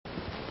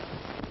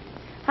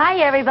Hi,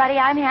 everybody.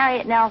 I'm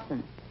Harriet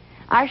Nelson.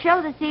 Our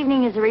show this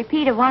evening is a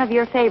repeat of one of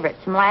your favorites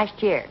from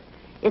last year.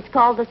 It's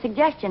called The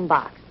Suggestion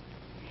Box.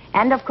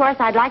 And, of course,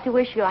 I'd like to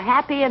wish you a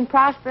happy and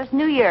prosperous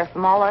New Year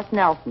from all us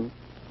Nelsons.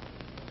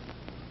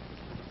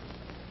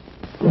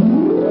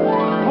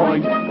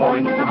 Point,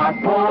 point to Hot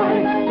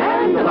Point,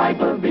 and the life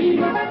of thee.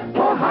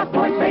 For Hot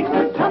Point makes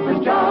the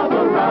toughest job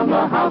around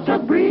the house a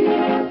breeze.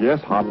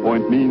 Yes, Hot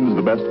Point means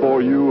the best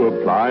for you.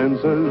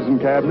 Appliances and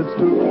cabinets,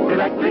 too.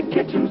 Electric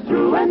kitchens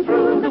through and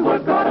through, the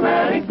work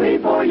automatically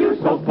for you.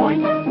 So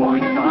point,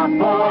 point to Hot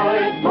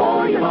Point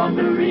for your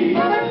laundry.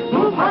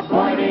 Move Hot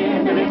Point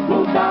in and it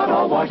moves out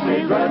all wash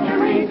day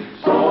drudgery.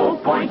 So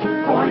point,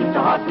 point to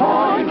Hot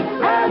Point,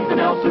 as the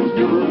Nelsons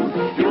do.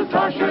 You'll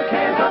toss your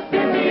cares up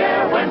in the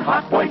air when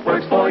Hot Point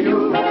works for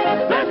you.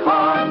 Let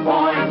Hot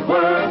Point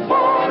work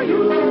for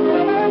you.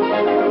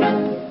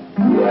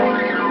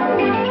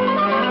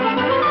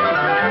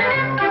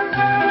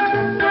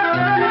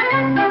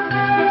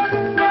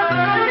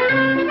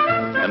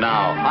 And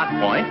now, Hot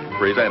Point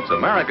presents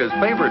America's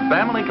favorite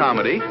family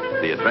comedy,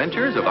 The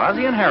Adventures of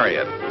Ozzie and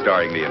Harriet,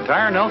 starring the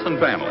entire Nelson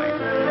family.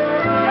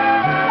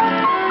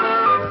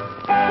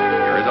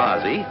 Here is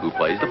Ozzie, who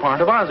plays the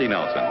part of Ozzie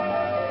Nelson.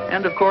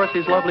 And, of course,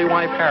 his lovely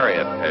wife,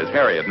 Harriet, as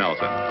Harriet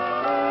Nelson.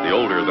 The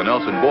older of the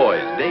Nelson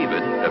boys,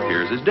 David,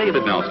 appears as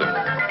David Nelson.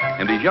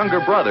 And his younger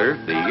brother,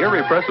 the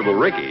irrepressible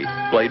Ricky,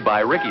 played by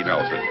Ricky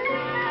Nelson.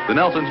 The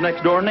Nelsons'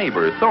 next-door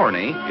neighbor,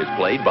 Thorny, is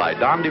played by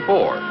Don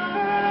DeFore.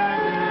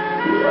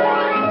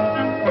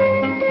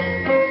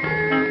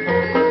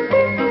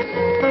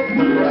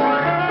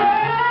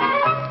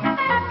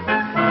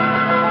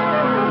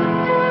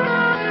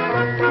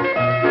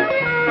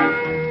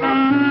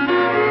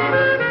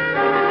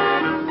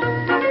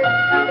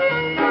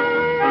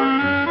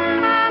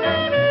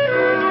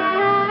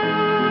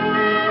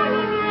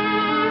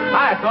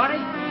 Hi, Thorny.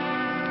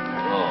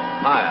 Oh,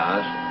 hi,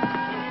 Oz.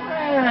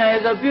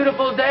 It's a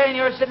beautiful day, and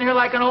you're sitting here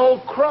like an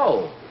old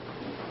crow.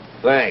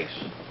 Thanks.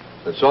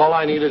 That's all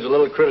I need is a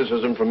little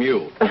criticism from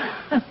you.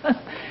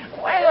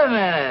 Wait a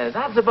minute.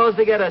 I'm supposed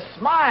to get a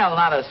smile,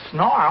 not a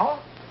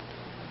snarl.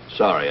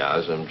 Sorry,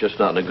 Oz. I'm just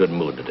not in a good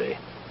mood today.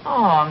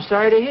 Oh, I'm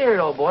sorry to hear it,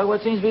 old boy.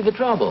 What seems to be the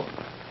trouble?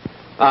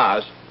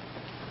 Oz,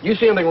 you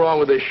see anything wrong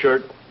with this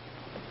shirt?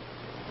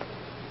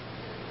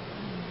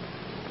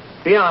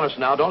 Be honest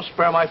now. Don't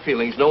spare my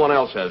feelings. No one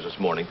else has this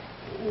morning.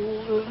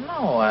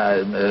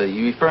 No.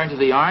 You referring to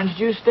the orange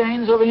juice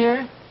stains over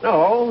here?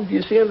 No. Do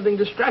you see anything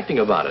distracting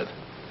about it?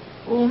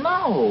 Well,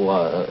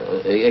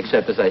 no.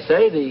 Except, as I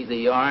say,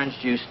 the orange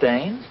juice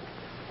stains.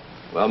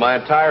 Well, my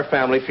entire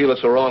family feel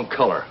it's the wrong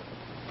color.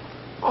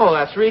 Oh,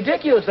 that's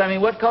ridiculous. I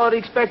mean, what color do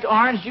you expect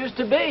orange juice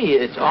to be?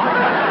 It's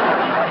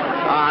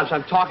orange. Oz,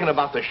 I'm talking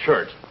about the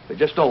shirt. They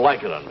just don't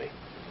like it on me.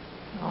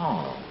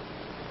 Oh.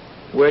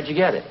 Where'd you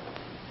get it?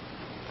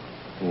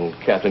 Well,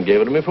 Catherine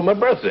gave it to me for my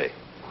birthday.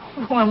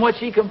 Well, and what's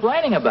she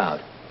complaining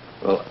about?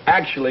 Well,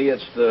 actually,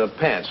 it's the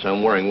pants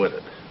I'm wearing with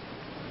it.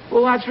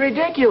 Well, that's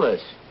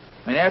ridiculous.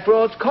 I mean, after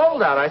all, it's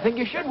cold out. I think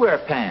you should wear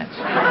pants.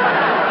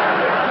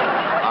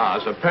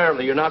 Oz,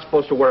 apparently you're not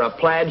supposed to wear a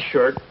plaid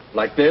shirt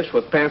like this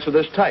with pants of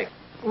this type.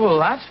 Well,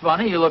 that's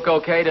funny. You look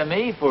okay to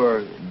me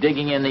for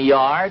digging in the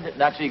yard.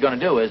 That's what you're going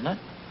to do, isn't it?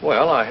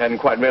 Well, I hadn't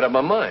quite made up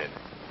my mind.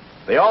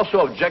 They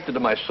also objected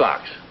to my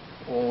socks.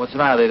 Well, what's the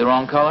matter? Are they the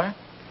wrong color?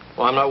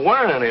 Well, I'm not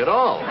wearing any at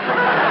all.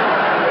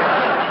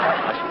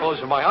 I suppose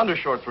if my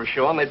undershorts were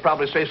showing, they'd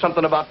probably say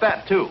something about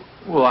that, too.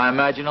 Well, I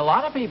imagine a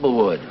lot of people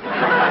would.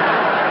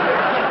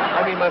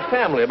 I mean, my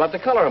family, about the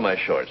color of my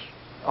shorts.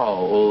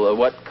 Oh, well,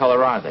 what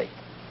color are they?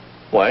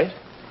 White,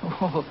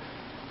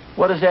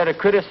 What is there to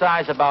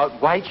criticize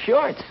about white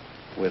shorts?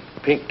 with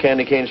pink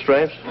candy cane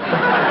stripes.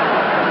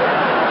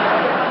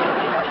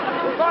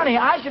 Funny,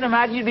 I should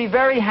imagine you'd be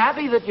very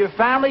happy that your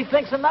family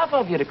thinks enough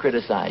of you to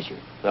criticize you.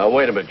 Now,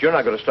 wait a minute. You're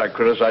not going to start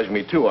criticizing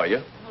me, too, are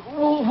you?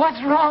 Well,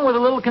 what's wrong with a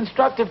little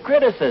constructive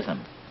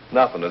criticism?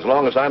 Nothing, as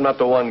long as I'm not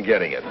the one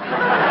getting it.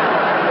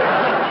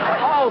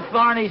 Oh,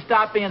 Thorny,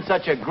 stop being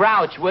such a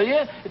grouch, will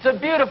you? It's a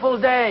beautiful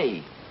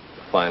day.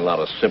 Fine lot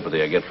of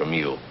sympathy I get from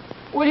you.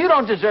 Well, you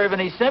don't deserve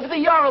any sympathy.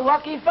 You're a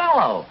lucky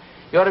fellow.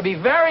 You ought to be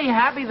very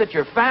happy that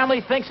your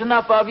family thinks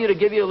enough of you to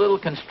give you a little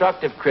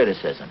constructive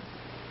criticism.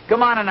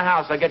 Come on in the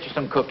house. I'll get you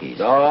some cookies.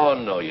 Oh,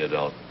 no, you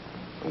don't.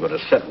 I'm going to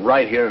sit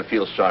right here and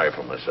feel sorry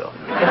for myself.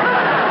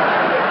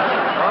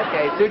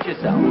 Okay, suit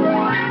yourself.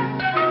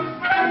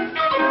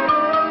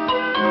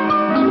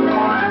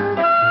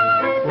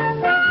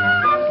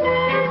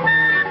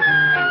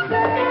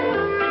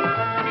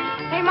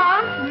 Hey,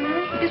 Mom,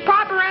 is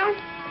Pop around?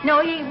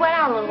 No, he went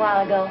out a little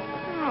while ago.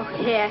 Oh,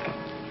 heck.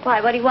 Why,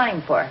 what are you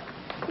wanting for?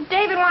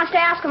 David wants to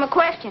ask him a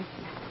question.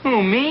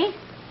 Who, me?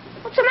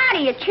 What's the matter,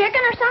 you chicken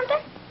or something?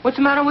 What's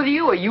the matter with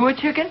you? Are you a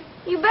chicken?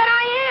 You bet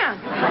I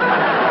am.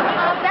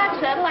 Well, if that's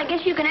settled, I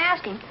guess you can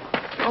ask him.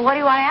 Well, what do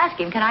you want to ask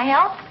him? Can I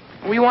help?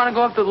 We want to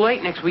go up to the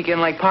lake next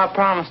weekend like Pop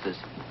promised us.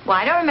 Well,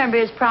 I don't remember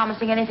his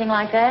promising anything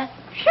like that.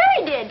 Sure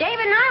he did.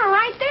 David and I were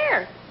right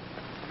there.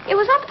 It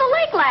was up at the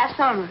lake last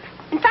summer.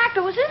 In fact,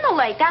 it was in the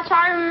lake. That's how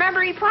I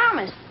remember he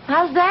promised.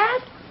 How's that?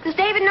 Because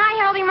David and I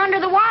held him under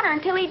the water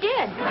until he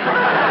did.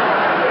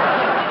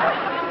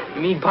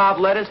 You mean Pop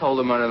let us hold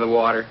him under the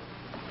water?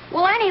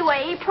 Well,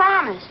 anyway, he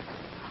promised.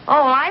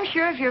 Oh, I'm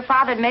sure if your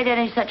father had made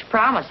any such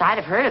promise, I'd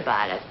have heard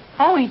about it.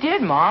 Oh, he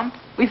did, Mom.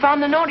 We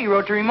found the note he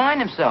wrote to remind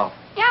himself.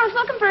 Yeah, I was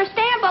looking for a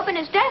stamp up in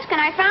his desk, and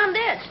I found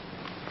this.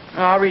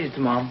 Oh, I'll read it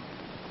to Mom.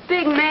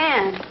 Big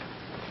man.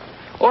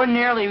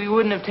 Ordinarily, we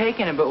wouldn't have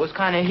taken it, but it was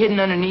kind of hidden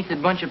underneath a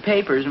bunch of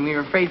papers, and we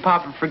were afraid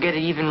Pop would forget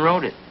he even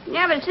wrote it.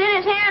 Yeah, but it's in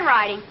his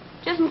handwriting,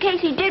 just in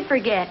case he did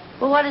forget.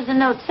 Well, what does the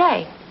note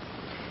say?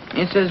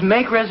 It says,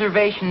 make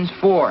reservations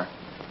for.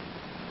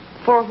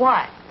 For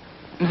what?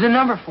 There's a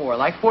number 4,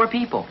 like 4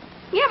 people.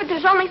 Yeah, but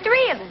there's only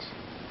 3 of us.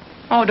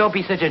 Oh, don't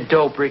be such a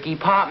dope, Ricky.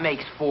 Pop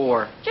makes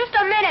 4. Just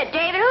a minute,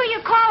 David. Who are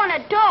you calling a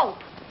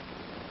dope?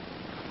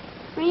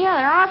 Well, yeah,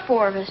 there are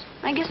 4 of us.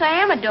 I guess I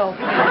am a dope.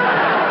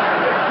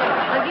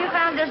 Well, if you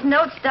found this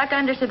note stuck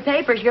under some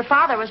papers, your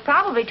father was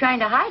probably trying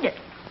to hide it.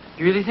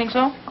 You really think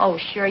so? Oh,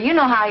 sure. You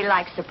know how he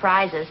likes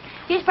surprises.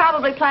 He's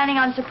probably planning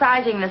on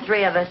surprising the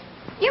 3 of us.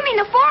 You mean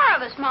the 4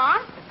 of us,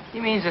 Mom? He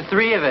means the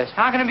 3 of us.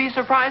 How can it be a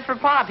surprise for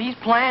Pop? He's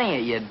planning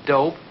it, you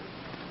dope.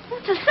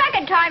 It's the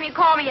second time you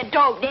call me a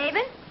dope,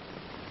 David.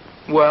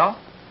 Well?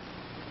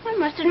 I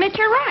must admit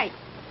you're right.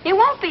 It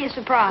won't be a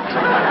surprise.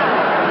 Well,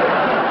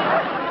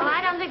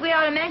 I don't think we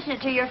ought to mention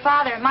it to your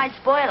father. It might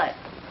spoil it.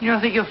 You don't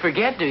think he'll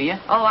forget, do you?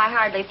 Oh, I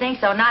hardly think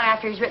so. Not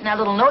after he's written that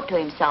little note to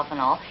himself and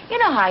all. You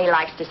know how he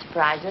likes to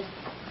surprise us.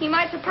 He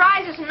might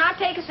surprise us and not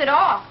take us at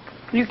all.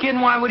 You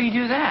kidding? Why would he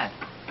do that?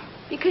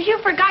 Because you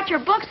forgot your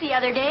books the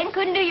other day and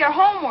couldn't do your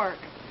homework.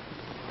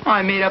 Well,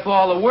 I made up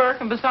all the work,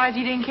 and besides,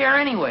 he didn't care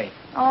anyway.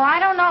 Oh, I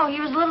don't know. He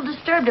was a little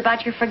disturbed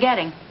about your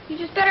forgetting. You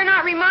just better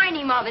not remind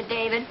him of it,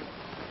 David.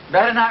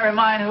 Better not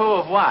remind who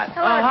of what?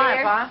 Hello, hi,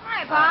 dear. Pa.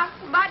 Hi, Pa.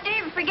 About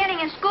David forgetting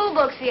his school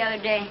books the other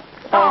day.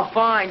 Oh,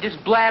 fine.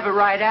 Just blab it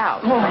right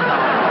out.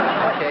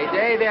 Okay,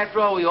 Dave, after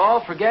all, we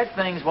all forget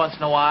things once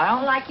in a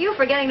while. Like you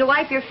forgetting to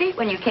wipe your feet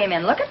when you came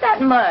in. Look at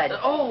that mud.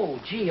 Oh,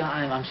 gee,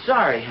 I'm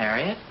sorry,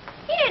 Harriet.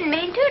 You didn't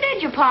mean to,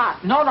 did you,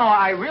 Pop? No,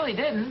 I really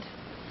didn't.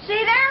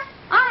 See there?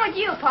 I'm with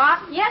you,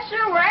 Pop. Yes,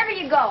 sir, wherever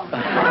you go.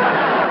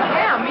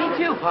 Yeah, me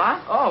too,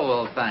 Pop. Oh,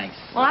 well, thanks.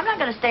 Well, I'm not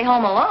going to stay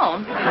home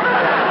alone. What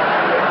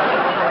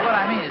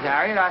I mean is,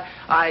 Harriet,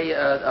 I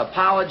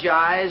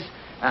apologize,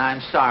 and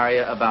I'm sorry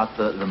about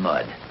the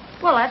mud.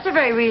 Well, that's a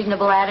very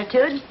reasonable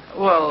attitude.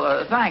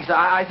 Well, thanks.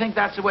 I think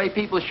that's the way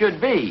people should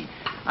be.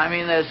 I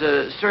mean, there's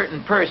a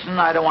certain person,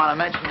 I don't want to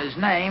mention his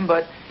name,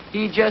 but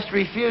he just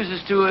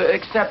refuses to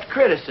accept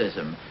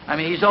criticism. I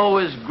mean, he's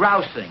always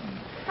grousing.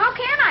 How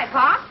can I,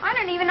 Pop? I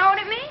don't even know what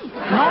it means.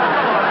 No,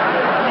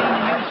 I mean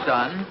you,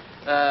 son.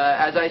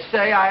 As I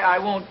say, I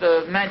won't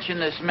mention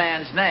this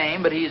man's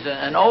name, but he's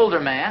an older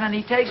man, and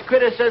he takes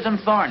criticism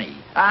thorny.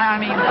 I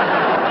mean,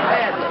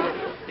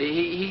 badly.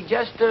 He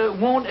just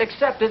won't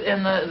accept it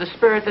in the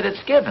spirit that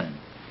it's given.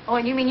 Oh,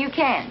 and you mean you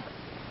can?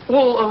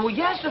 Well,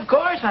 yes, of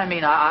course. I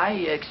mean,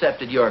 I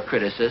accepted your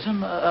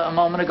criticism a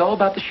moment ago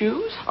about the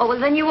shoes. Oh, well,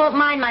 then you won't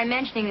mind my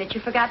mentioning that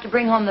you forgot to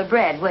bring home the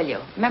bread, will you?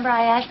 Remember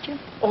I asked you?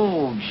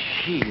 Oh,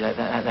 gee,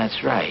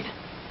 that's right.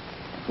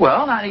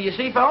 Well, now, you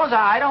see, fellas,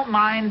 I don't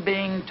mind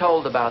being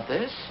told about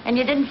this. And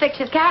you didn't fix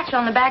the catch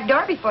on the back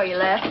door before you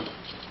left.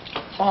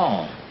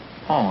 Oh,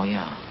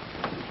 yeah.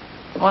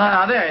 Well,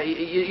 now, there,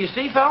 you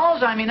see,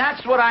 fellows, I mean,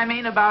 that's what I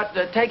mean about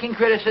taking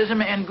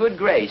criticism in good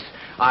grace.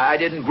 I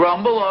didn't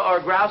grumble or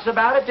grouse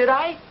about it, did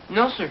I?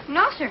 No, sir.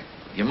 No, sir.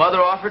 Your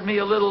mother offered me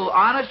a little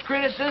honest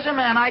criticism,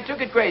 and I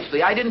took it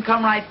gracefully. I didn't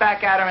come right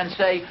back at her and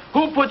say,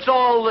 who puts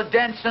all the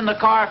dents in the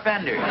car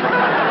fenders?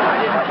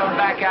 I didn't come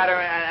back at her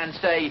and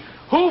say,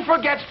 who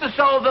forgets to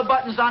sew the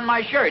buttons on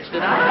my shirts,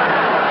 did I?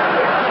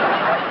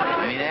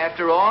 I mean,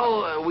 after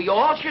all, we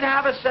all should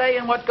have a say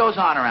in what goes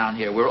on around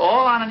here. We're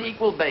all on an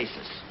equal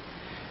basis.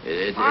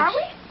 Are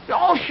we?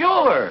 Oh,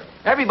 sure.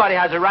 Everybody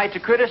has a right to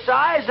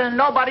criticize, and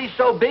nobody's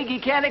so big he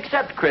can't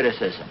accept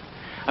criticism.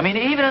 I mean,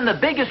 even in the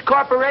biggest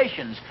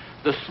corporations,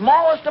 the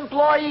smallest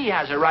employee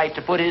has a right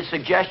to put his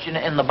suggestion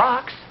in the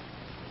box.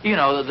 You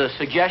know, the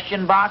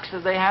suggestion box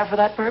that they have for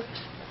that purpose.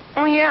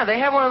 Oh, yeah, they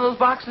have one of those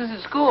boxes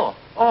at school.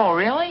 Oh,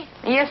 really?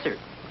 Yes, sir.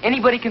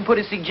 Anybody can put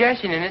a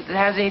suggestion in it that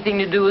has anything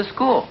to do with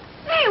school.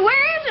 Hey,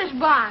 where is this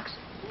box?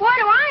 Why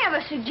do I have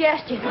a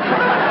suggestion?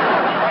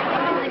 I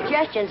think the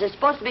suggestions are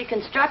supposed to be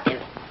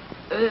constructive.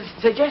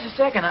 Just a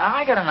second.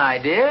 I got an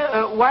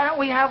idea. Why don't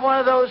we have one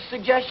of those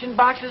suggestion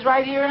boxes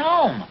right here at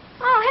home?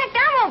 Oh, heck,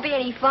 that won't be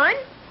any fun.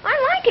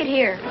 I like it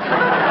here.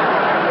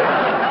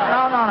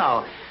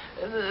 No.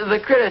 The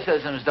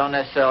criticisms don't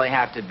necessarily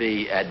have to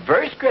be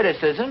adverse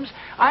criticisms.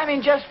 I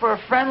mean, just for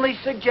friendly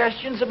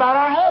suggestions about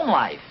our home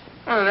life.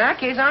 Well, in that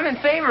case, I'm in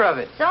favor of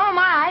it. So am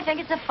I. I think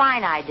it's a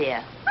fine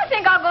idea. I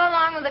think I'll go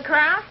along with the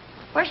crowd.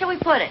 Where shall we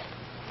put it?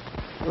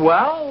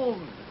 Well,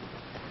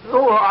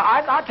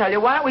 I'll tell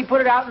you. Why don't we put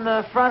it out in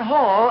the front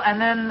hall,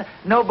 and then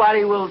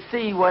nobody will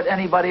see what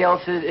anybody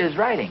else is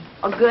writing.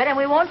 Oh, good, and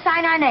we won't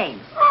sign our names.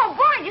 Oh,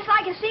 boy, just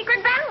like a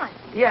secret ballot.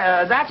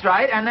 Yeah, that's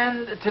right. And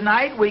then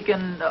tonight we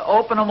can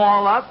open them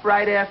all up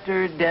right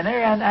after dinner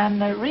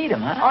and read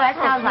them, huh? Oh, that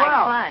sounds like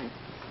swell. fun.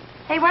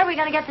 Hey, where are we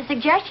going to get the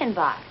suggestion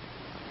box?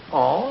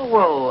 Oh,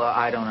 well,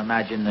 I don't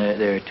imagine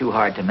they're too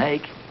hard to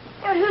make.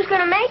 But who's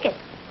going to make it?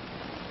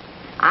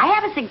 I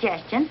have a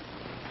suggestion.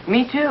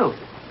 Me too.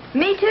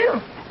 Me too.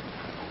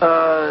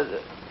 I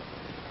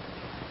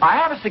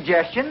have a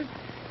suggestion.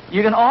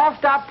 You can all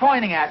stop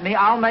pointing at me.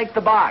 I'll make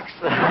the box.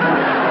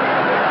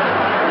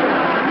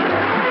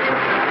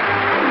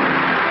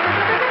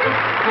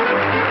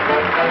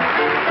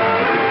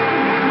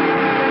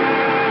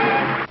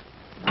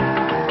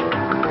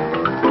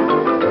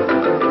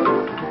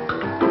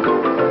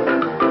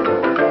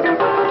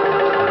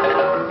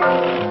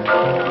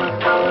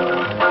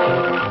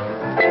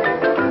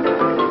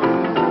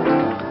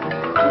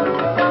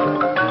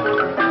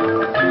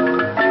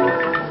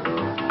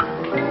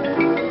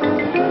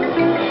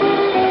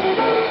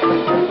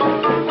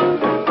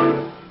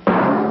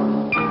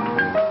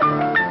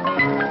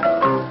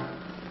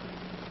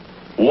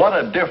 What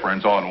a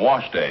difference on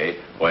wash day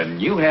when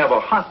you have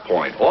a Hot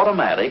Point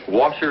automatic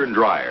washer and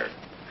dryer.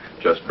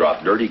 Just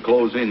drop dirty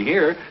clothes in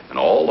here and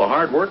all the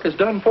hard work is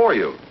done for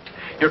you.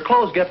 Your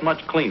clothes get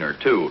much cleaner,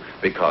 too,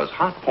 because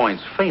Hot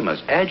Point's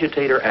famous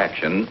agitator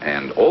action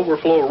and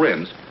overflow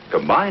rinse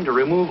combine to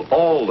remove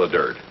all the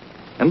dirt.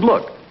 And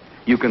look,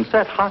 you can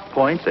set Hot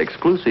Point's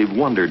exclusive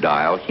Wonder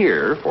Dial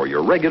here for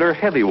your regular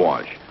heavy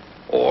wash,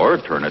 or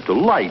turn it to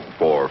light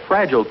for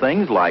fragile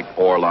things like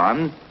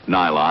Orlon,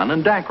 Nylon,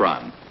 and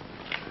Dacron.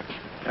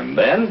 And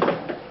then,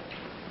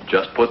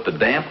 just put the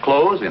damp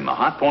clothes in the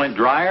Hot Point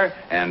dryer,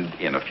 and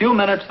in a few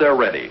minutes they're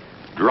ready.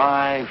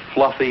 Dry,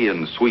 fluffy,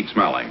 and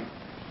sweet-smelling.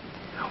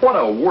 What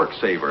a work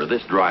saver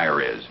this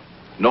dryer is.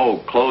 No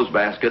clothes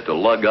basket to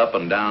lug up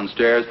and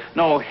downstairs,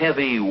 no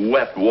heavy,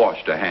 wet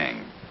wash to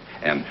hang.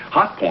 And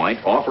Hot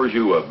Point offers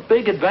you a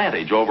big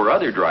advantage over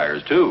other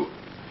dryers, too.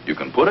 You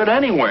can put it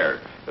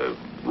anywhere,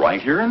 right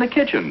here in the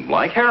kitchen,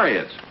 like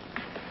Harriet's.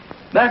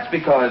 That's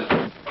because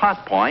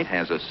Hot Point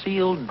has a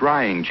sealed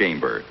drying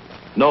chamber.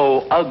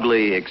 No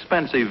ugly,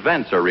 expensive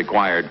vents are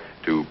required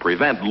to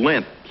prevent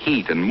lint,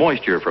 heat, and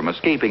moisture from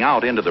escaping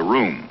out into the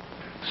room.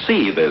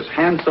 See this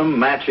handsome,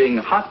 matching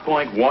Hot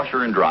Point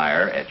washer and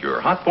dryer at your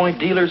Hot Point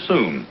dealer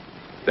soon.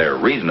 They're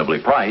reasonably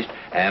priced,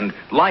 and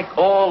like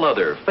all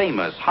other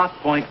famous Hot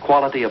Point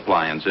quality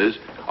appliances,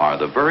 are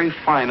the very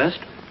finest,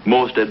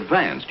 most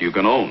advanced you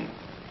can own.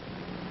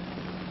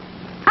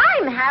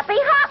 I'm Happy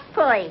Hot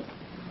Point.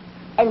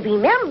 And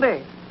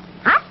remember,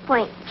 Hot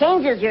Point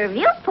changes your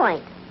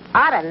viewpoint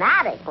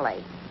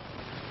automatically.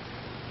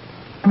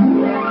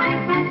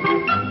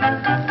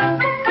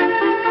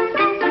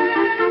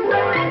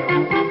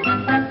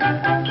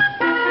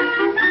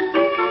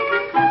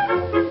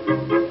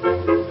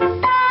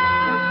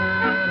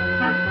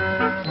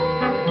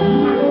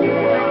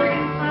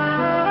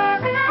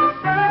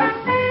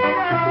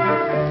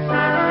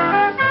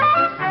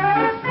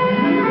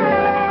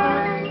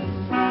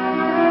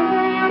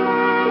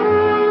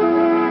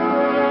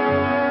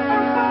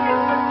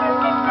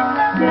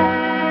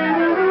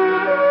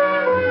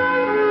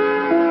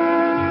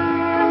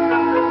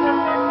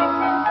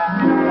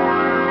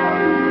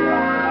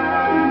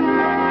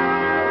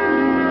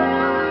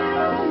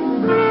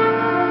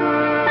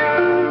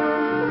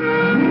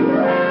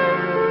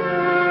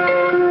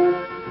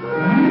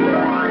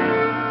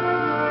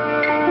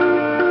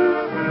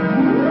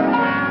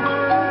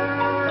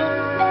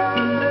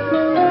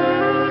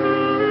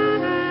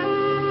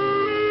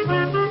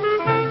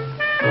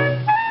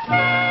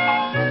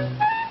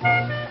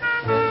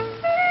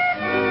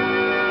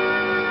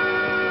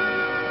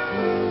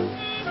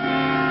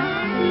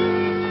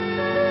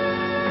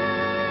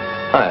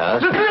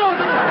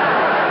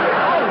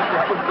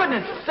 For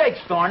goodness sakes,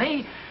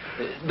 Thorny.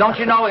 Don't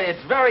you know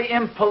it's very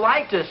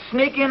impolite to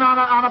sneak in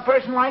on a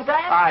person like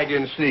that? I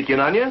didn't sneak in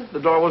on you. The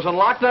door was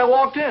unlocked and I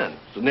walked in.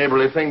 It's a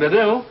neighborly thing to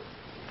do.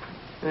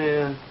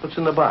 Yeah, what's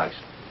in the box?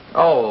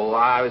 Oh,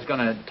 I was going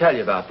to tell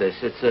you about this.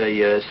 It's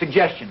a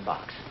suggestion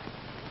box.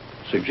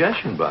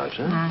 Suggestion box,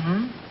 huh?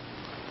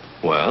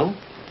 Mm-hmm. Well?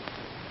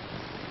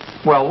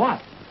 Well,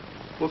 what?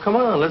 Well, come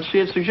on, let's see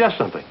it suggest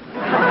something.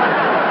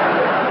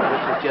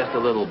 This is just a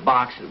little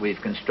box that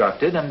we've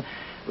constructed, and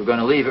we're going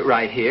to leave it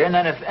right here. And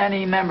then if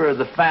any member of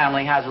the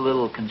family has a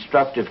little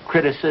constructive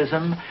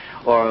criticism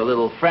or a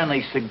little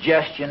friendly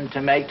suggestion to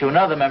make to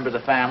another member of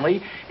the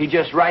family, he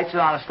just writes it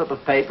on a slip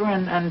of paper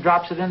and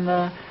drops it in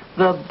the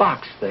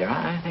box there.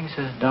 I think it's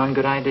a darn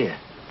good idea.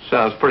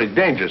 Sounds pretty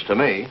dangerous to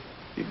me.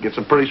 You'd get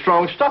some pretty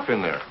strong stuff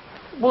in there.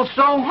 Well,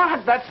 so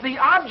what? That's the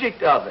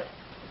object of it.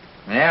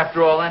 And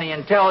after all, any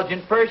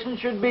intelligent person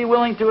should be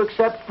willing to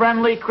accept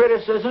friendly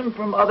criticism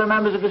from other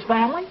members of his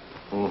family.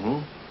 Mm-hmm.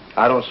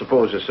 I don't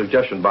suppose the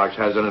suggestion box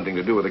has anything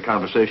to do with the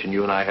conversation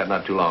you and I had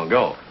not too long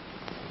ago.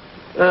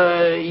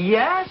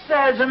 Yes,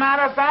 as a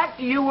matter of fact,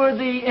 you were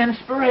the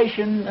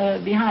inspiration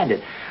behind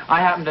it.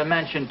 I happened to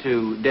mention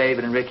to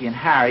David and Ricky and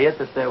Harriet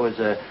that there was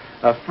a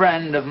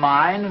friend of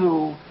mine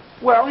who,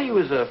 well, he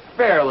was a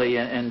fairly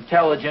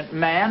intelligent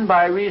man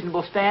by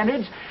reasonable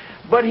standards,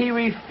 but he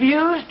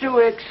refused to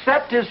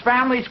accept his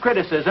family's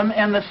criticism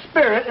in the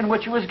spirit in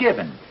which it was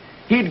given.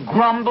 He'd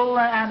grumble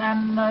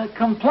and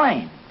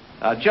complain.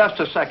 Just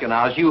a second,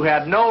 Oz. You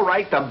had no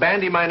right to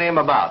bandy my name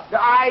about.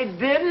 I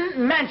didn't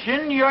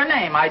mention your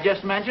name. I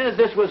just mentioned that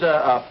this was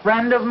a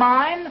friend of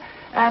mine,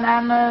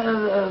 and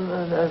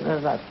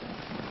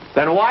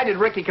Then why did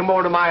Ricky come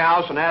over to my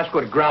house and ask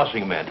what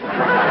grousing meant?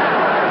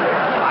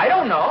 I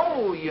don't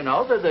know. You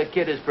know, the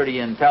kid is pretty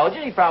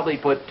intelligent. He probably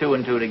put two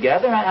and two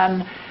together,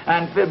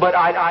 but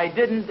I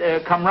didn't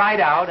come right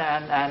out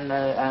and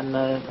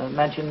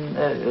mention.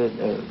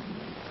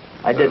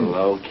 I didn't.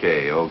 Well,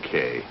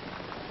 okay.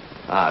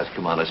 Oz,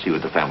 come on, let's see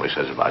what the family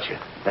says about you.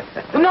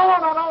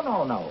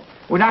 No.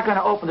 We're not going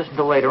to open this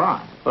until later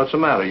on. What's the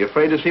matter? You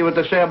afraid to see what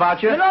they say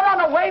about you?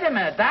 No, wait a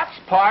minute. That's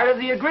part of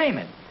the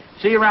agreement.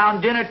 See,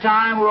 around dinner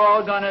time, we're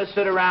all going to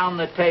sit around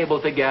the table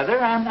together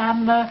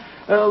and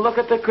look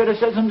at the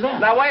criticisms then.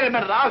 Now, wait a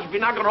minute, Oz. If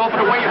you're not going to open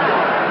it,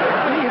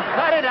 You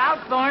cut it out,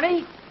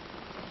 Thorny.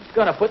 It's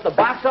going to put the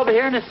box over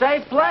here in a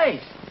safe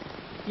place.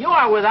 You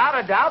are, without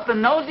a doubt, the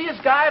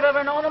nosiest guy I've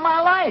ever known in my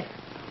life.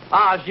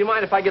 Oz, do you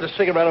mind if I get a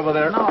cigarette over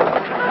there? No. Wait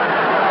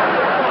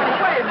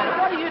a minute.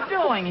 What are you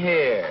doing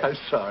here? I'm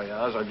sorry,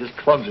 Oz. I'm just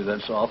clumsy,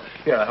 that's all.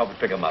 Here, I'll help you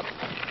pick them up.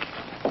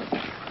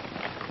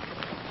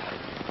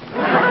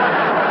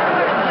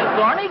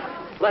 Thorny?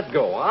 Let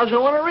go, Oz. I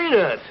want to read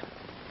it.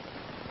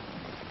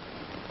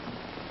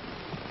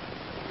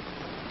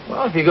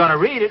 Well, if you're going to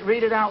read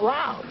it out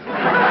loud.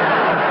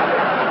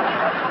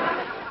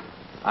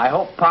 I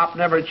hope Pop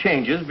never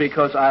changes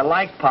because I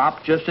like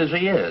Pop just as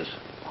he is.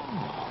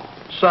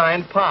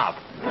 Signed, Pop.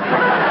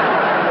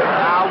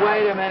 Now,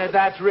 wait a minute.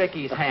 That's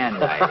Ricky's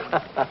handwriting.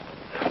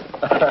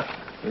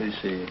 Let me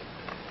see.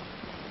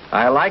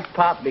 I like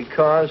Pop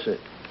because it...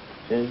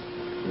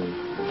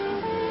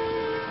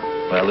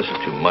 Well, this is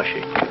too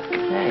mushy.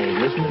 Hey,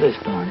 listen to this,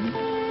 Thorny.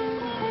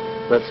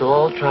 Let's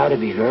all try to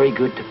be very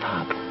good to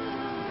Pop.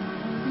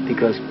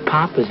 Because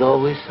Pop is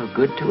always so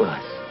good to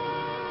us.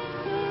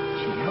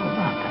 Gee, how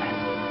about that?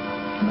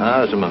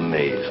 Oz, I'm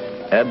amazed.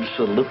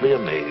 Absolutely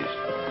amazed.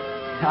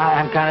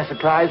 I'm kind of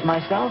surprised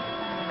myself.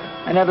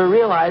 I never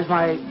realized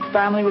my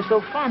family was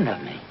so fond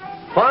of me.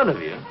 Fond of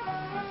you?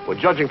 Well,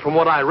 judging from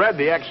what I read,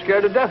 the act's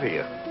scared to death of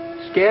you.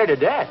 Scared to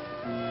death?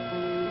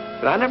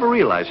 But I never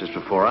realized this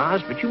before,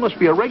 Oz, but you must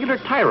be a regular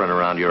tyrant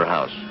around your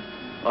house.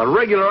 A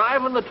regular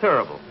Ivan the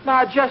Terrible.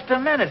 Now, just a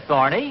minute,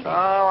 Thorny. Oh,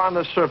 on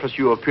the surface,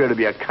 you appear to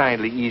be a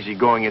kindly,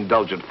 easygoing,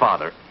 indulgent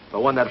father.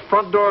 But when that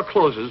front door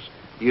closes,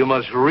 you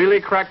must really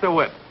crack the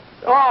whip.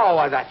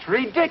 Oh, that's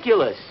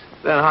ridiculous.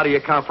 Then how do you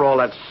account for all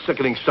that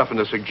sickening stuff in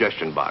the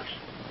suggestion box?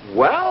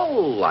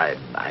 Well,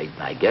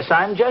 I guess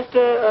I'm just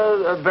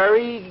a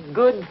very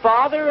good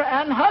father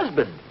and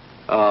husband.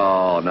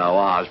 Oh, now,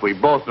 Oz, we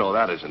both know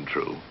that isn't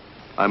true.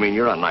 I mean,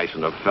 you're a nice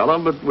enough fella,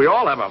 but we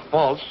all have our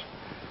faults.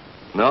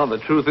 No, the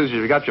truth is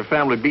you've got your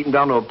family beaten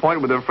down to a point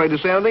where they're afraid to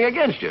say anything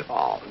against you.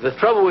 Oh, the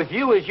trouble with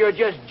you is you're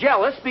just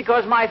jealous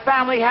because my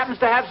family happens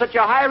to have such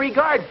a high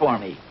regard for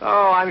me.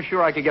 Oh, I'm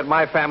sure I could get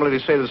my family to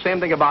say the same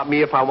thing about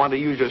me if I wanted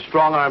to use your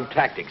strong-arm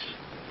tactics.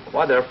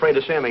 Why, they're afraid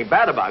to say anything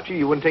bad about you.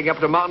 You wouldn't take up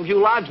to Mountain View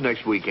Lodge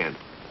next weekend.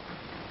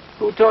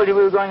 Who told you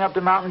we were going up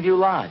to Mountain View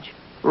Lodge?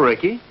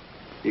 Ricky.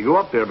 You go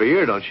up there every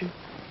year, don't you?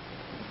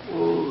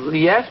 Well,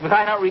 yes, but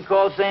I don't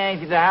recall saying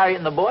anything to Harriet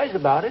and the boys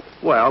about it.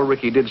 Well,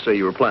 Ricky did say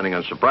you were planning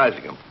on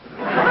surprising him.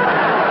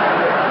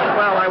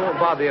 Well, I won't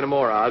bother you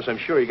anymore, Oz. I'm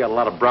sure you got a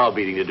lot of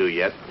browbeating to do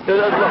yet.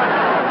 Look,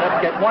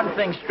 let's get one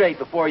thing straight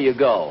before you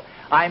go.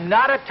 I'm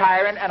not a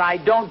tyrant, and I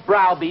don't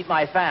browbeat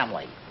my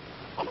family.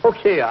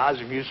 Okay, Oz,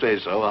 if you say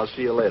so. I'll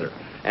see you later.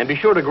 And be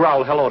sure to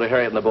growl hello to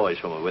Harriet and the boys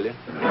for me, will you?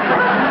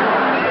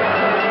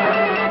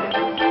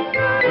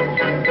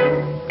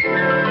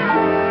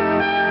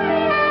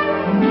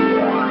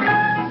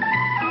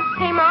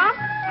 Hey, Mom,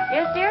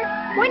 Yes, dear?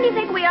 when do you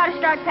think we ought to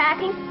start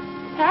packing?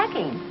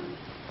 Packing.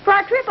 For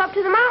our trip up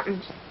to the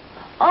mountains.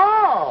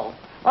 Oh.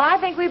 Well, I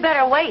think we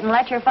better wait and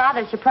let your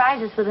father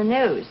surprise us with the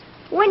news.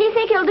 When do you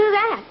think he'll do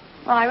that?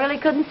 Well, I really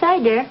couldn't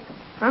say, dear.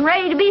 I'm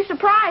ready to be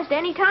surprised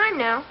any time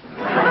now.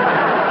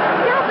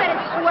 I'll bet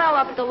it's swell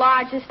up at the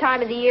lodge this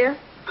time of the year.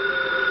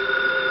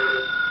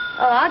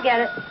 Oh, I'll get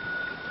it.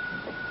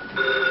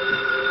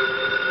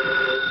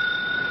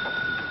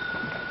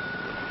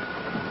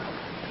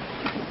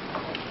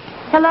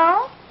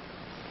 Hello?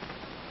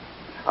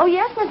 Oh,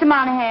 yes, Mr.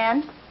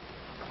 Monahan.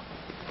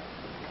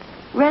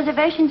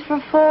 Reservations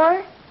for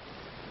 4?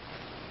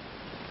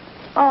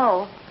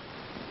 Oh.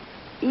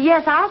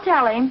 Yes, I'll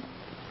tell him.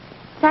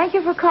 Thank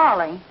you for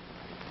calling.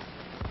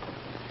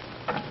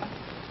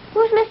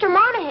 Who's Mr.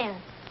 Monahan?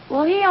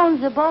 Well, he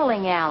owns the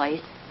bowling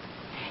alleys.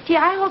 Gee,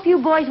 I hope you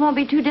boys won't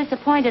be too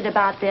disappointed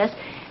about this,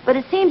 but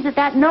it seems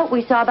that note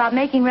we saw about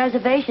making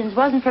reservations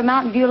wasn't for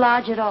Mountain View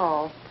Lodge at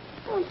all.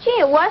 Oh, gee,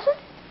 it wasn't?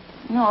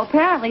 No,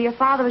 apparently your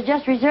father was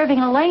just reserving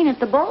a lane at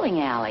the bowling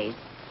alleys.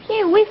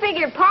 Gee, we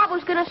figured Pop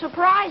was going to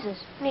surprise us,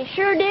 and he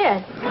sure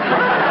did.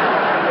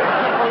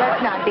 Well,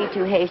 let's not be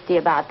too hasty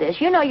about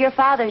this. You know your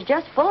father's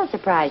just full of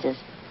surprises.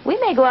 We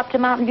may go up to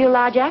Mountain View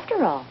Lodge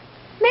after all.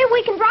 Maybe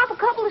we can drop a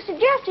couple of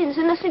suggestions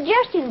in the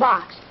suggestion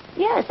box.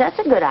 Yes, that's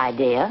a good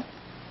idea.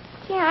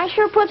 Yeah, I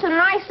sure put some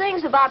nice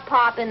things about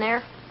Pop in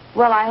there.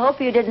 Well, I hope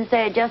you didn't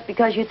say it just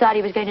because you thought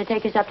he was going to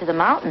take us up to the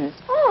mountains.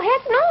 Oh,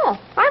 heck no.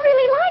 I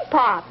really like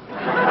Pop.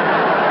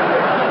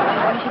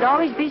 You should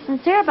always be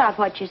sincere about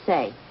what you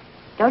say.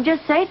 Don't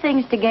just say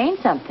things to gain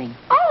something.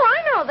 Oh,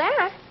 I know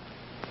that.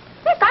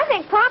 Look, I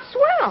think Pop's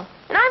swell.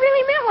 And I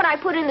really meant what I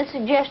put in the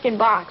suggestion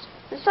box.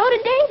 And so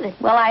did David.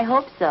 Well, I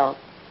hope so.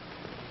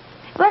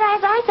 But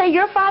as I say,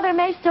 your father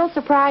may still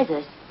surprise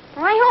us.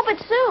 I hope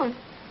it's soon.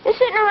 Just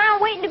sitting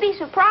around waiting to be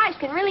surprised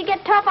can really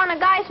get tough on a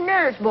guy's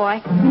nerves, boy.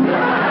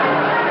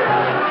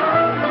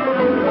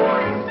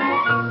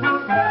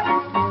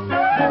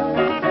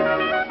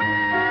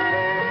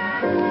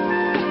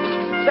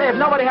 Say, if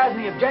nobody has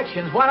any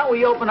objections, why don't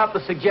we open up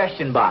the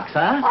suggestion box,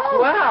 huh? Oh,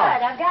 well.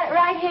 good. I've got it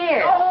right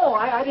here. Oh,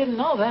 I didn't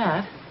know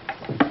that.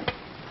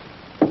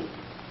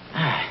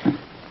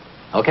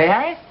 Okay,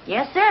 Harry?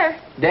 Yes, sir.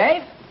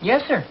 Dave?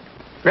 Yes, sir.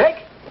 Rick?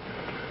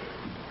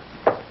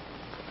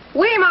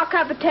 William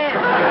Capitan.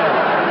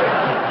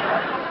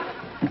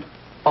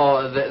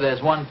 Oh,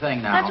 there's one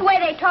thing now. That's the way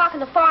they talk in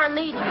the Foreign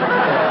Legion.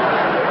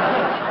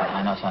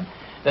 I know, son.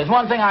 There's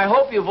one thing. I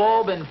hope you've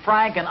all been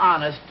frank and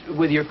honest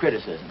with your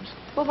criticisms.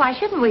 Well, why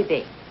shouldn't we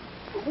be?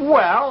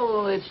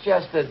 Well, it's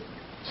just that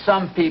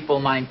some people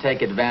might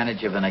take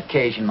advantage of an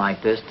occasion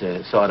like this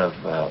to sort of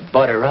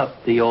butter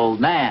up the old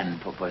man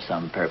for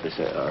some purpose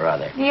or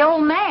other. The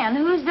old man?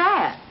 Who's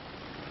that?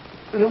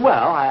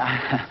 Well,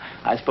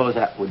 I suppose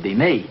that would be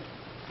me.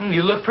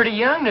 You look pretty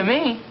young to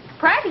me.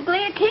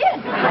 Practically a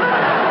kid.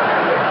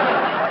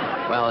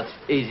 Well, it's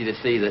easy to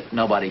see that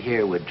nobody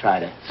here would try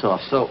to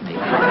soft soap me.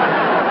 Come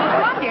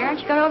on, dear. Aren't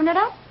you going to open it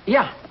up?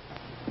 Yeah.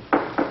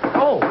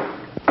 Oh.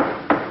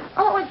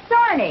 Oh, it's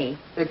Thorny.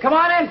 Come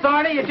on in,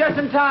 Thorny. You're just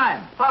in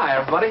time. Hi,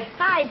 everybody.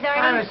 Hi, Thorny.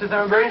 Hi, Mr.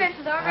 Thornberry. Hi,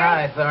 Mr. Thornberry.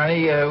 Hi,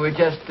 Thorny. We're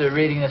just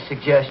reading the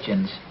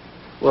suggestions.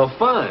 Well,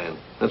 fine.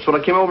 That's what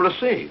I came over to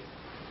see.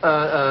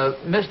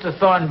 Mr.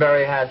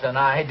 Thornberry has an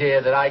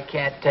idea that I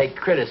can't take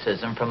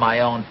criticism from my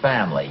own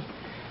family.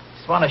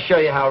 Just want to show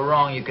you how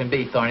wrong you can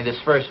be, Thorny. This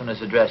first one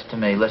is addressed to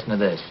me. Listen to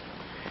this.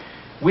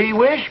 We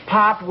wish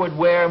Pop would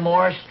wear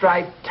more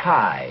striped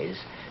ties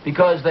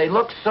because they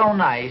look so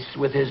nice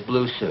with his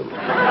blue suit.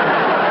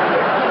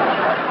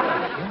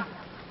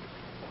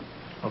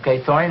 Okay,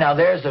 Thorny, now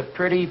there's a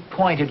pretty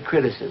pointed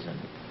criticism.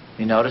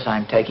 You notice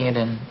I'm taking it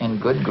in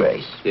good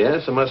grace.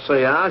 Yes, I must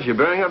say, Oz, you're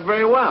bearing up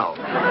very well.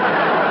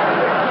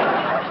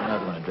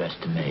 Another one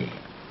addressed to me.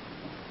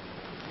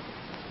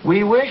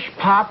 We wish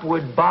Pop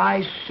would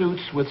buy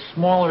suits with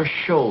smaller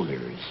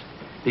shoulders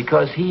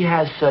because he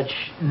has such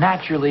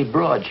naturally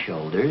broad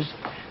shoulders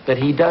that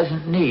he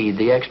doesn't need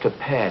the extra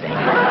padding. All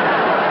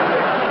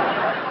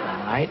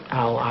right,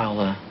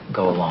 I'll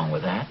go along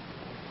with that.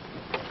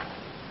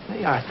 There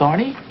you are,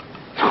 Thorny.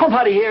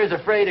 Nobody here is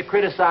afraid to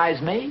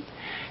criticize me.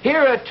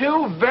 Here are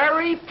two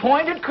very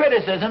pointed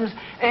criticisms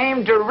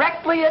aimed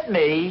directly at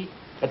me,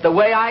 at the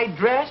way I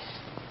dress.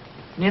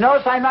 You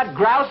notice I'm not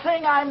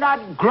grousing, I'm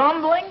not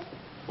grumbling.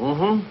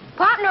 Mm-hmm.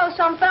 Pop knows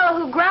some fellow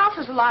who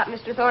grouses a lot,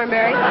 Mr.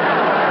 Thornberry.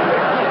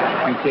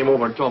 You came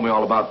over and told me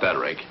all about that,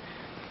 Rick.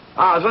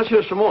 Oz, let's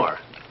hear some more.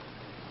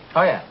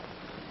 Oh, yeah.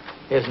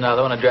 Here's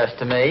another one addressed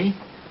to me.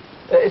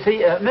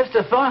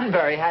 Mr.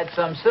 Thornberry had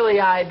some silly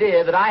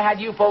idea that I had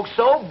you folks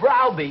so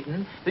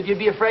browbeaten that you'd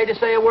be afraid to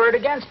say a word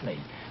against me.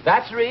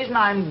 That's the reason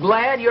I'm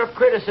glad your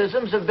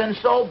criticisms have been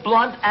so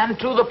blunt and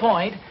to the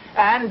point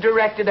and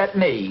directed at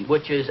me,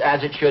 which is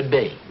as it should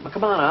be. Well,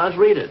 come on, Oz,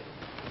 read it.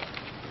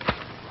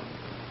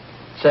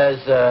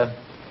 Says,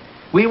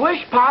 we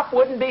wish Pop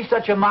wouldn't be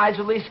such a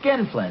miserly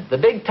skinflint. The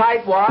big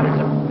tightwad is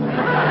a...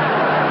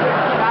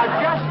 Now,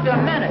 just a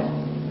minute.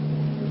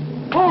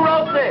 Who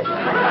wrote this?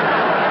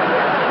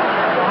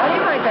 I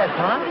didn't write that,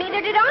 Pop.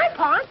 Neither did I,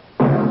 Pop.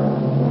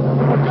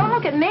 Don't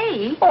look at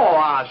me. Oh,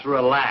 Oz,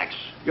 relax.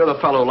 You're the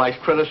fellow who likes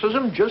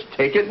criticism. Just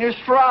take it in your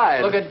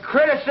stride. Look, at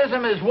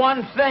criticism is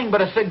one thing,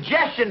 but a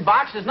suggestion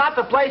box is not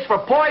the place for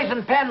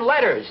poison pen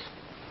letters.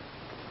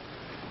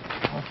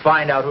 I'll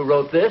find out who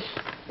wrote this.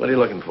 What are you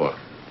looking for?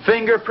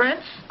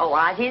 Fingerprints? Oh,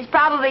 Ozzy, it's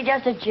probably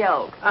just a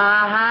joke.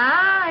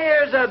 Uh-huh.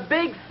 Here's a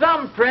big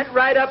thumbprint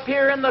right up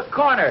here in the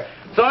corner.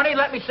 Thorny,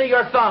 let me see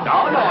your thumb.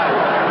 Oh, no,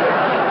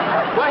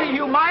 I Well,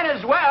 you might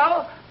as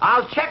well.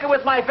 I'll check it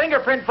with my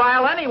fingerprint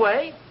file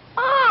anyway.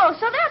 Oh,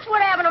 so that's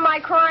what happened to my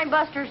Crime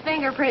Busters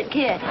fingerprint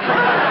kit.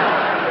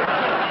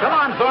 Come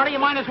on, Thorny, you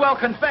might as well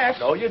confess.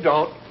 No, you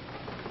don't.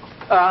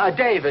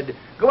 David,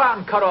 go out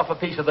and cut off a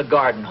piece of the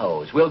garden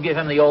hose. We'll give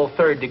him the old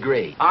 3rd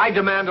degree. I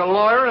demand a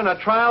lawyer and a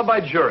trial by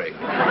jury.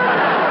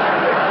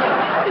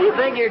 What do you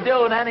think you're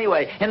doing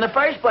anyway? In the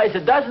first place,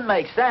 it doesn't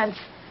make sense.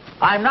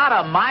 I'm not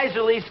a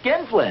miserly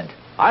skinflint.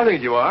 I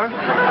think you are.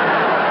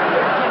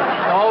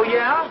 Oh,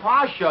 yeah?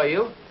 I'll show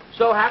you.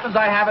 So happens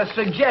I have a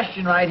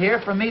suggestion right here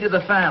from me to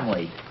the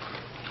family.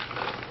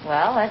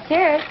 Well, let's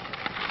hear it.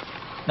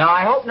 Now,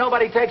 I hope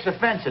nobody takes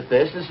offense at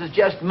this. This is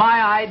just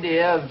my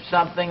idea of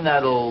something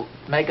that'll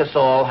make us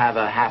all have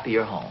a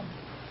happier home.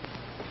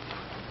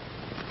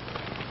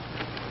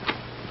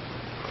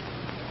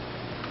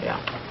 Yeah.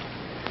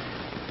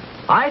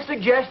 I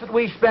suggest that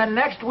we spend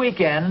next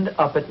weekend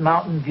up at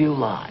Mountain View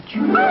Lodge.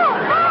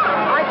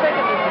 I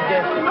second the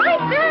suggestion.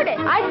 I third it.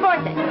 I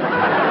fourth it.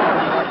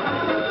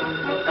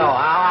 Oh,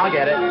 I'll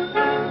get it.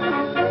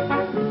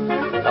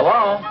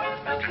 Hello?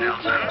 Mr.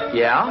 Nelson,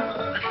 Yeah?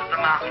 this is the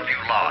Mountain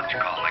View Lodge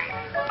calling.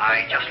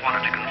 I just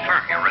wanted to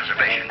confirm your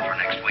reservation for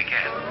next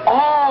weekend.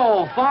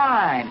 Oh,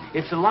 fine.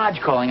 It's the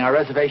lodge calling. Our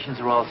reservations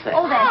are all set.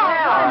 Oh,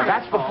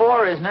 That's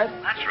before, isn't it?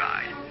 That's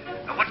right.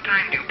 What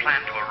time do you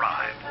plan to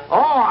arrive?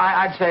 Oh,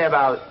 I'd say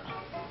about...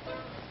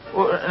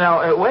 Well,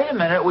 now, wait a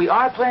minute. We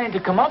are planning to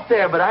come up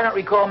there, but I don't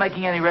recall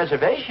making any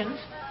reservations.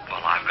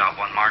 Well, I've got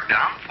one marked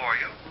down for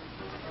you.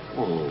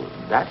 Oh,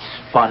 that's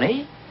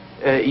funny.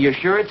 You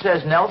sure it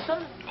says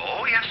Nelson?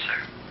 Oh, yes, sir.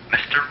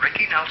 Mr.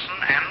 Ricky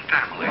Nelson and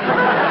family.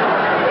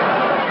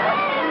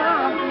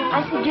 Mom,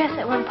 I suggest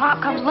that when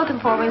Pop comes looking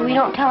for me, we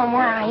don't tell him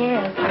where I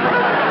am.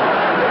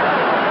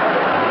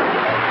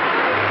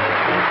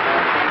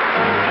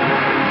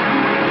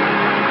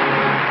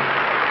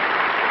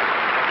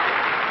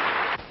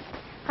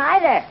 Hi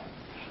there.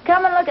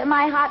 Come and look at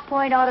my Hot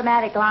Point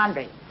automatic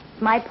laundry.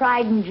 It's my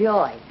pride and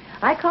joy.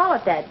 I call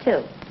it that,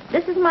 too.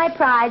 This is my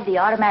pride, the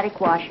automatic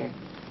washer.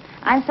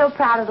 I'm so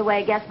proud of the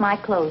way it gets my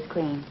clothes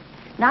clean.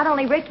 Not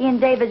only Ricky and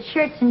David's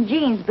shirts and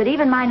jeans, but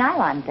even my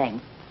nylon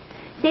things.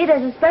 See,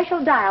 there's a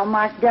special dial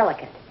marked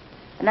delicate.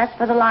 And that's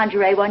for the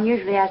lingerie one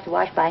usually has to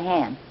wash by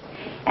hand.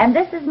 And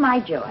this is my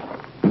joy,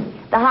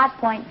 the Hot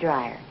Point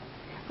dryer.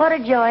 What a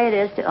joy it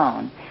is to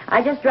own.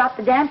 I just drop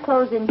the damp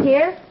clothes in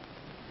here,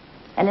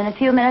 and in a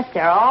few minutes,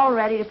 they're all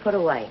ready to put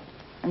away.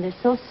 And they're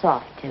so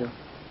soft, too.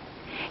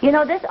 You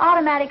know, this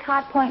automatic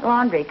Hot Point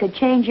laundry could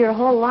change your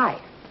whole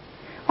life.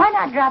 Why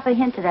not drop a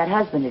hint to that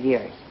husband of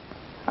yours?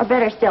 Or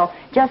better still,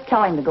 just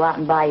tell him to go out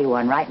and buy you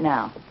one right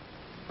now.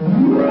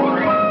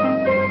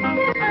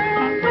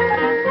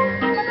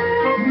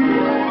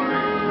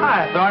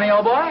 Hi, Thorny,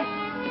 old boy.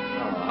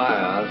 Oh, hi,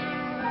 Oz.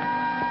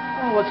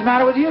 Oh, what's the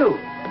matter with you?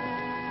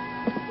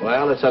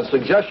 Well, it's that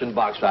suggestion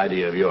box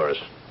idea of yours.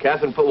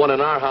 Catherine put one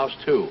in our house,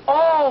 too.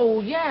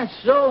 Oh, yes,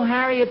 so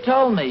Harriet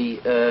told me.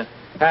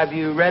 Have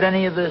you read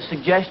any of the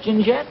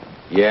suggestions yet?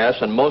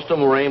 Yes, and most of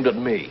them were aimed at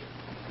me.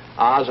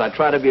 Oz, I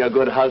try to be a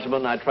good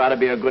husband, I try to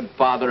be a good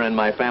father, and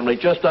my family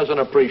just doesn't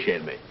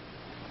appreciate me.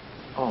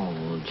 Oh,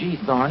 gee,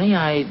 Thorny,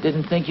 I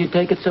didn't think you'd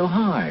take it so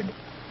hard.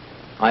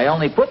 I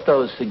only put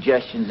those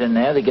suggestions in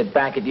there to get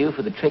back at you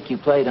for the trick you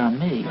played on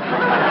me.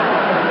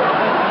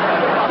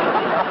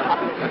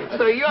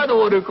 So you're the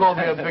one who called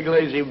me a big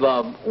lazy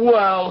bum.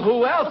 Well,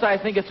 who else? I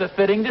think it's a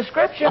fitting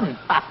description.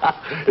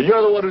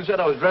 You're the one who said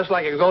I was dressed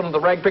like I was going to the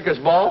rag picker's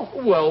ball?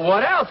 Well,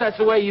 what else? That's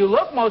the way you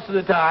look most of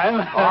the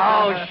time.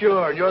 Oh,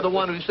 sure. And you're the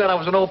one who said I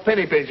was an old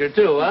penny pincher,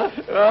 too, huh?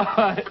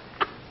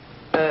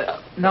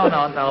 No,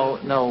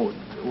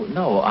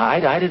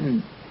 I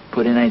didn't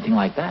put in anything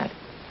like that.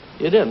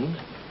 You didn't?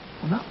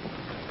 No.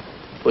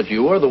 But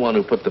you were the one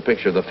who put the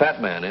picture of the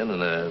fat man in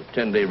a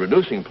 10-day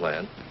reducing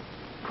plan.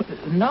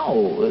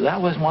 No,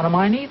 that wasn't one of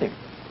mine either.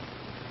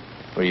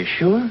 Are you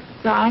sure?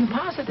 I'm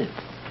positive.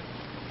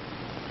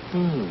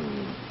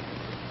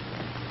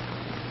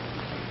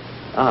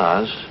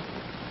 Oz,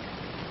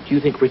 do you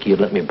think Ricky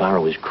would let me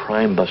borrow his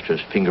Crime Busters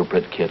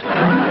fingerprint kit?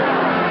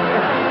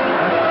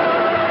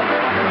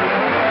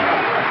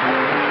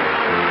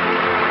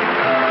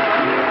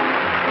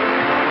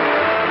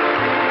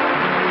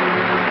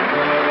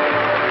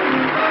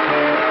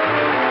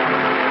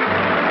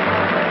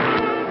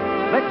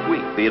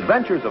 The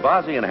Adventures of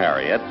Ozzie and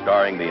Harriet,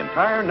 starring the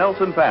entire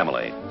Nelson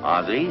family.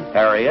 Ozzie,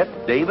 Harriet,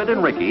 David,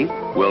 and Ricky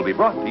will be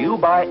brought to you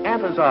by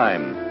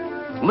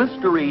Antazyme.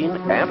 Listerine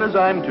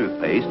Antazyme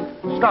toothpaste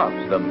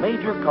stops the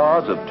major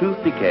cause of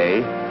tooth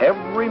decay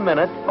every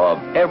minute of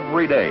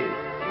every day.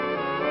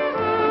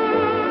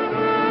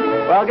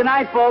 Well, good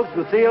night, folks.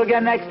 We'll see you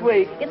again next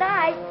week. Good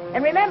night.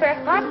 And remember,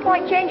 Hot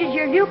Point changes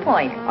your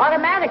viewpoint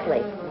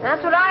automatically.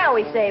 That's what I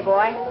always say,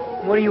 boy.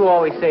 What do you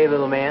always say,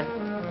 little man?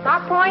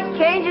 Hot Point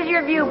changes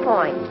your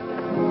viewpoint.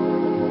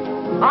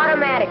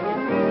 Automatically.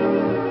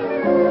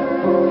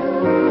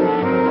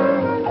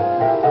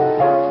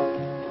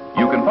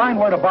 You can find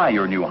where to buy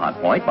your new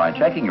Hot Point by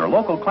checking your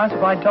local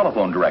classified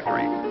telephone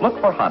directory. Look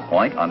for Hot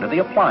Point under the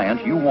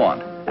appliance you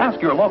want. Ask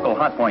your local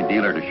Hot Point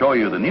dealer to show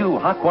you the new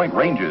Hot Point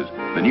ranges,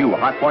 the new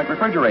Hot Point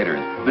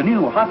refrigerators, the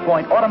new Hot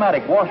Point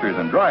automatic washers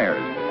and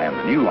dryers, and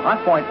the new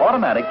Hot Point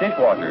automatic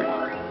dishwashers.